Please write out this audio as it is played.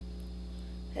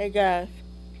Hey guys,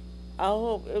 I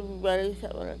hope everybody's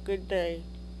having a good day.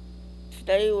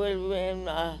 Today would have been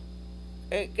my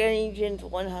Aunt Jen's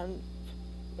 100th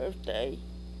birthday,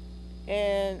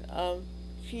 and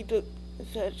she took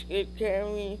such good care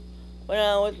of me when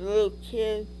I was a little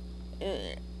kid.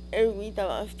 And every time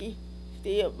I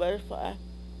see a butterfly,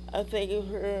 I think of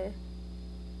her.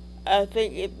 I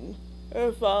think of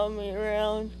her following me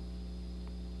around.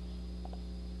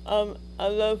 I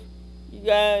love you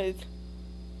guys,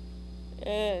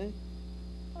 and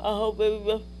I hope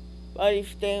everybody's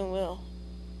staying well.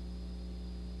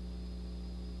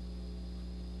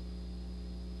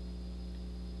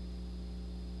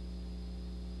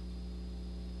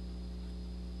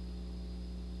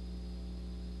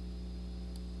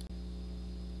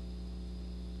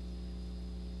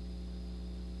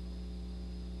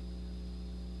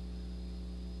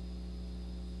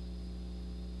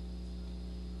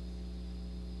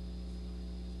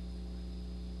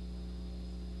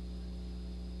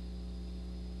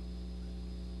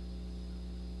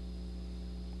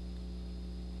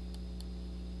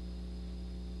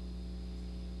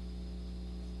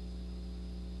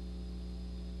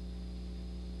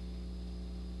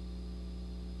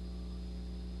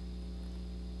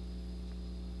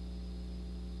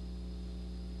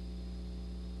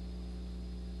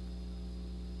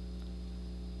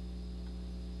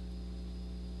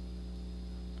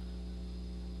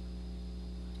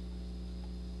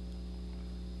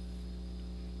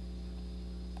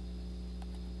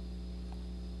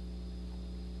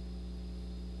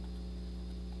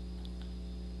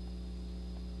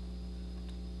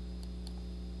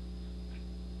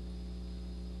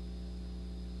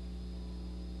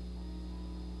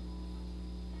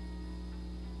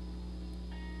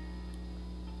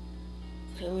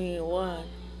 Tell me what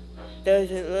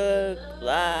does it look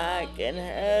like in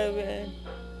heaven?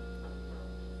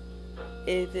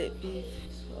 Is it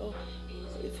peaceful?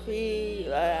 Is free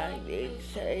like they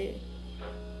say?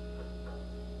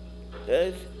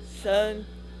 Does sun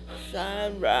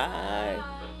shine bright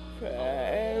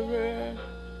forever?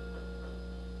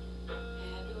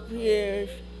 Fears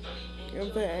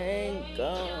and pain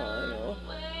gone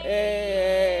away.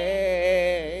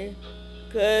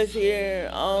 'Cause here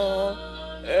on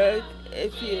earth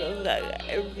it feels like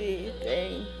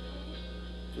everything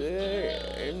good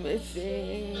is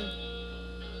missing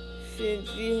since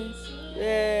you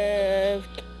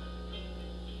left.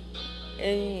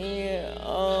 And here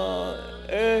on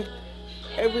earth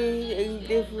everything's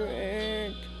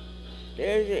different.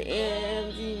 There's an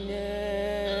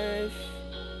emptiness.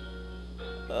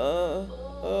 Oh,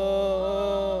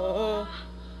 oh,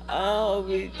 I'll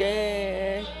be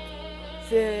dancing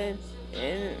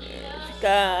in the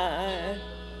sky.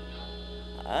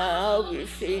 I'll be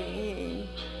singing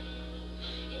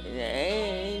in the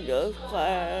angels'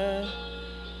 choir.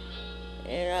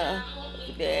 And I'll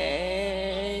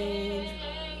dance.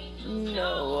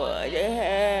 Know what they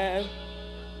have.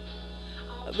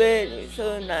 I bet it's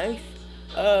so nice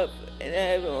up in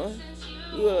heaven.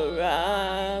 You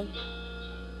arrive.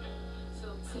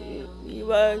 You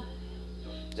was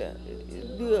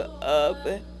you up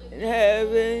in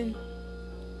heaven.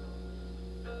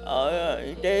 All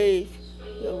your days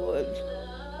you was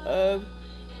of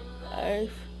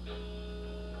life.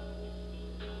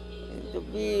 And the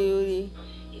beauty,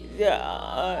 the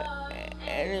art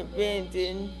and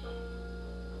invention.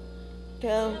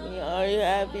 Tell me, are you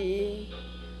happy?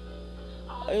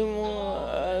 Are you more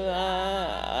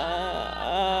alive?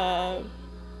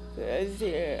 'Cause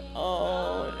here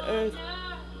on earth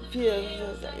feels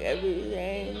just like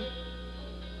everything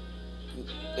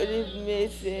but it's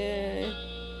missing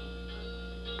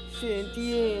since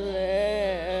you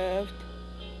left.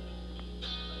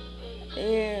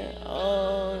 Here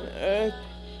on earth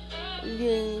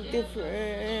everything's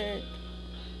different.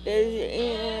 There's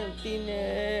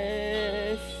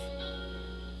emptiness.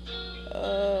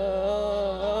 Oh,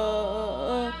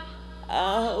 I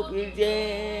hope you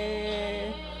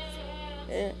dance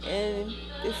in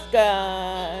the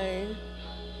sky.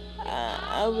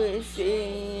 I will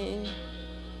sing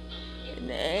in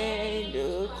the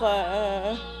angel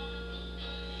choir.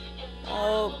 I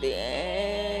hope the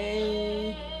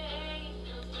angels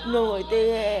know what they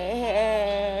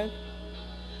have.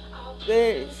 But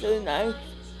it's so nice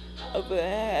up in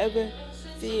heaven.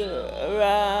 See you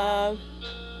arrive.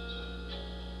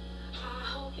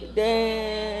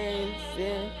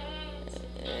 Dancing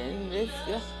in the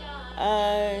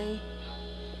sky.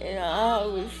 And I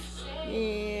was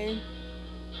singing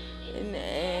in the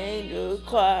angel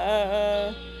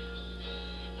choir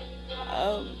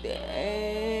of the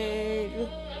angels.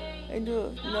 I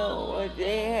don't know what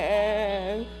they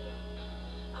have,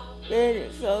 and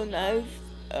it's so nice.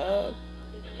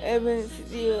 Evan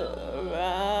still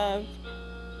arrived.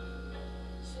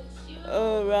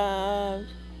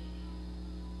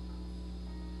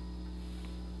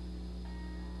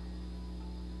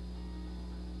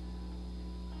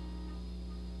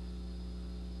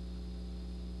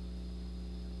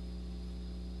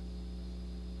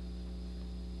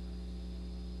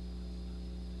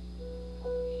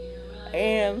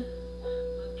 And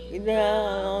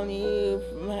down on you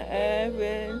from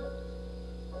heaven.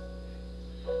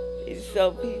 It's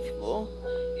so peaceful,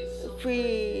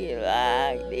 free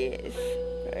like this,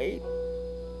 right?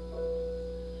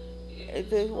 It's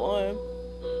just warm,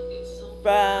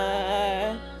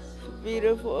 bright,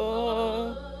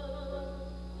 beautiful,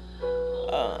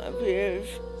 appears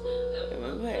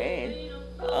in pain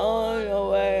on the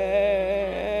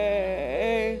way.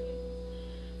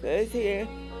 Cause here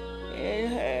in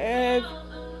heaven,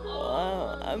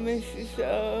 oh, I miss you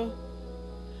so.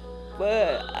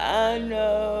 But I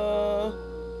know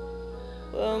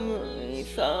we'll meet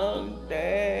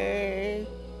someday.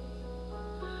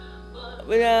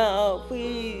 But now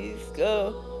please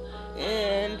go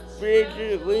and spread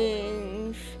your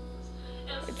wings.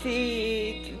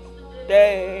 See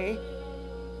today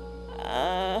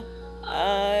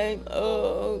I'm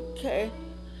okay,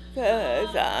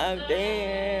 'cause I'm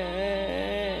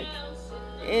dancing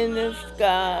in the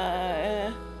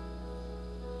sky.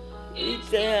 Each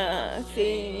day I'm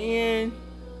singing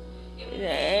the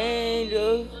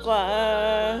angels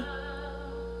choir.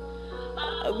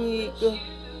 We go,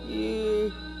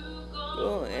 you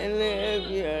go and live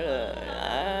your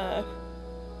life.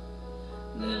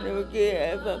 Never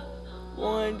give up.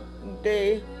 One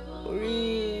day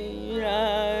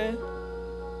reunite.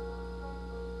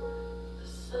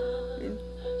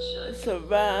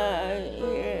 Survive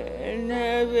here in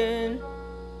heaven.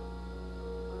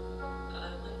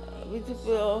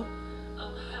 Beautiful,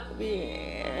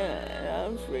 being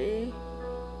I'm free.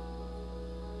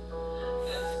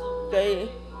 They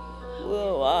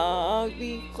will all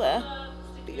be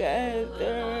clapped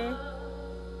together.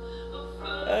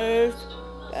 Earth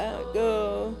gotta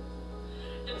go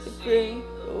to bring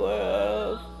the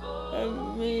world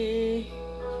from me.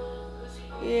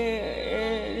 Here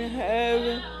in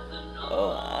heaven,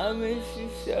 oh, I miss you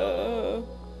so.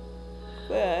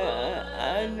 But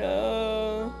I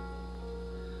know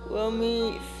we'll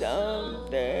meet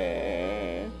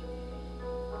someday.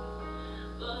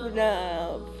 For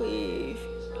now, please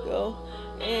go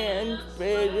and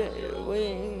spread your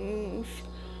wings.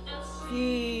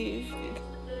 Please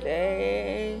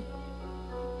stay.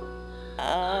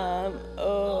 I'm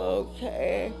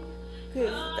okay,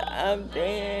 'cause I'm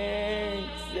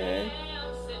dancing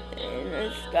in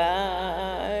the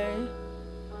sky.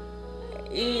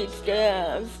 Each day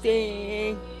I'm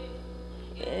singing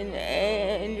an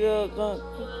angel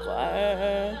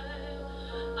choir.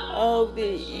 Hope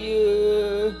that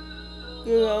you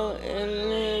go and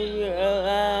live your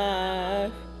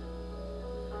life.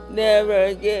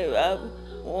 Never give up.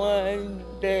 One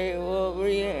day we'll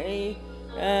reunite.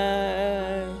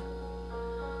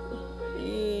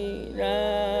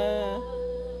 Reunite.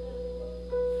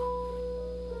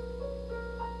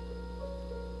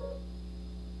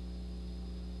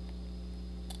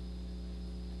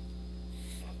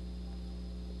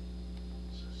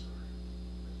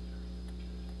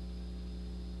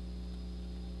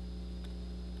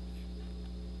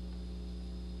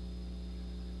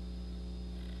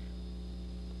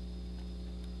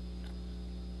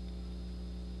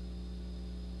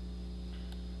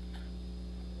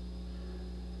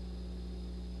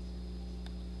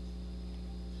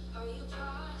 Are you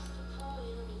proud?